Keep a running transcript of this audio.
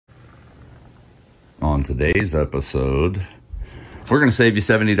On today's episode, we're going to save you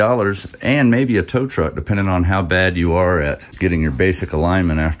 $70 and maybe a tow truck, depending on how bad you are at getting your basic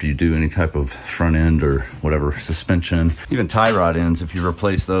alignment after you do any type of front end or whatever, suspension. Even tie rod ends, if you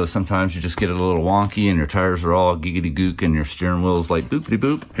replace those, sometimes you just get it a little wonky and your tires are all giggity gook and your steering wheel's like boopity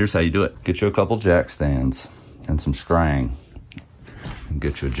boop. Here's how you do it. Get you a couple jack stands and some scrying.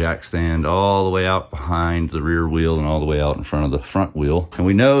 Get you a jack stand all the way out behind the rear wheel and all the way out in front of the front wheel. And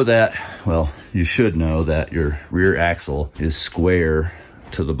we know that, well, you should know that your rear axle is square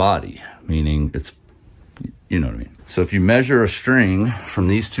to the body, meaning it's, you know what I mean. So if you measure a string from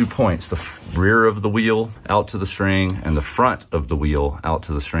these 2 points, the rear of the wheel out to the string and the front of the wheel out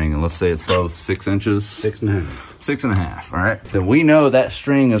to the string, and let's say it's both 6 inches. 6.5. 6.5, all right? Then we know that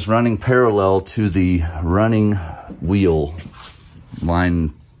string is running parallel to the running wheel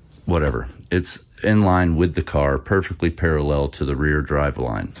line, whatever. It's in line with the car, perfectly parallel to the rear drive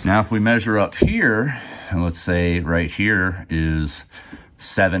line. Now, if we measure up here, and let's say right here is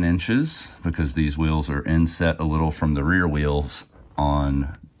 7 inches, because these wheels are inset a little from the rear wheels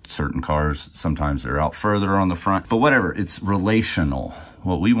on certain cars. Sometimes they're out further on the front, but whatever, it's relational.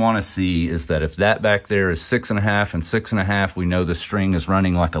 What we want to see is that if that back there is 6.5 and 6.5, we know the string is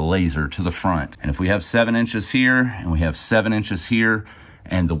running like a laser to the front. And if we have 7 inches here and we have 7 inches here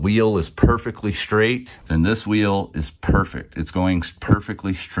and the wheel is perfectly straight, then this wheel is perfect. It's going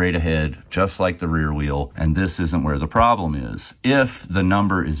perfectly straight ahead, just like the rear wheel. And this isn't where the problem is. If the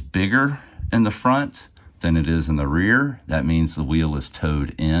number is bigger in the front than it is in the rear, that means the wheel is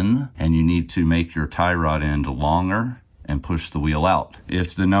towed in and you need to make your tie rod end longer and push the wheel out.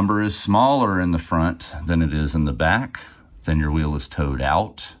 If the number is smaller in the front than it is in the back, then your wheel is towed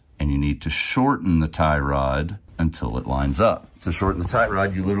out and you need to shorten the tie rod until it lines up. To shorten the tie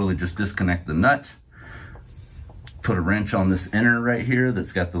rod, you literally just disconnect the nut, put a wrench on this inner right here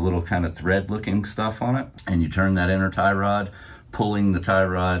that's got the little kind of thread looking stuff on it, and you turn that inner tie rod, pulling the tie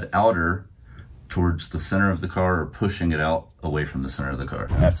rod outer towards the center of the car or pushing it out away from the center of the car.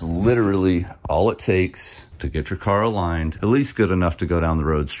 That's literally all it takes to get your car aligned, at least good enough to go down the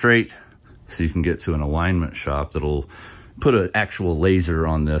road straight, so you can get to an alignment shop that'll put an actual laser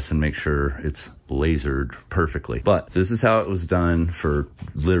on this and make sure it's lasered perfectly. But this is how it was done for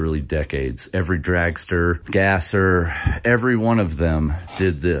literally decades. Every dragster, gasser, every one of them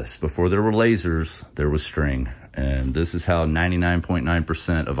did this. Before there were lasers, there was string. And this is how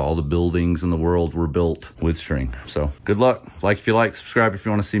 99.9% of all the buildings in the world were built, with string. So good luck. Like if you like, subscribe if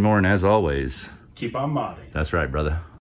you want to see more. And as always, Keep on modding. That's right, brother.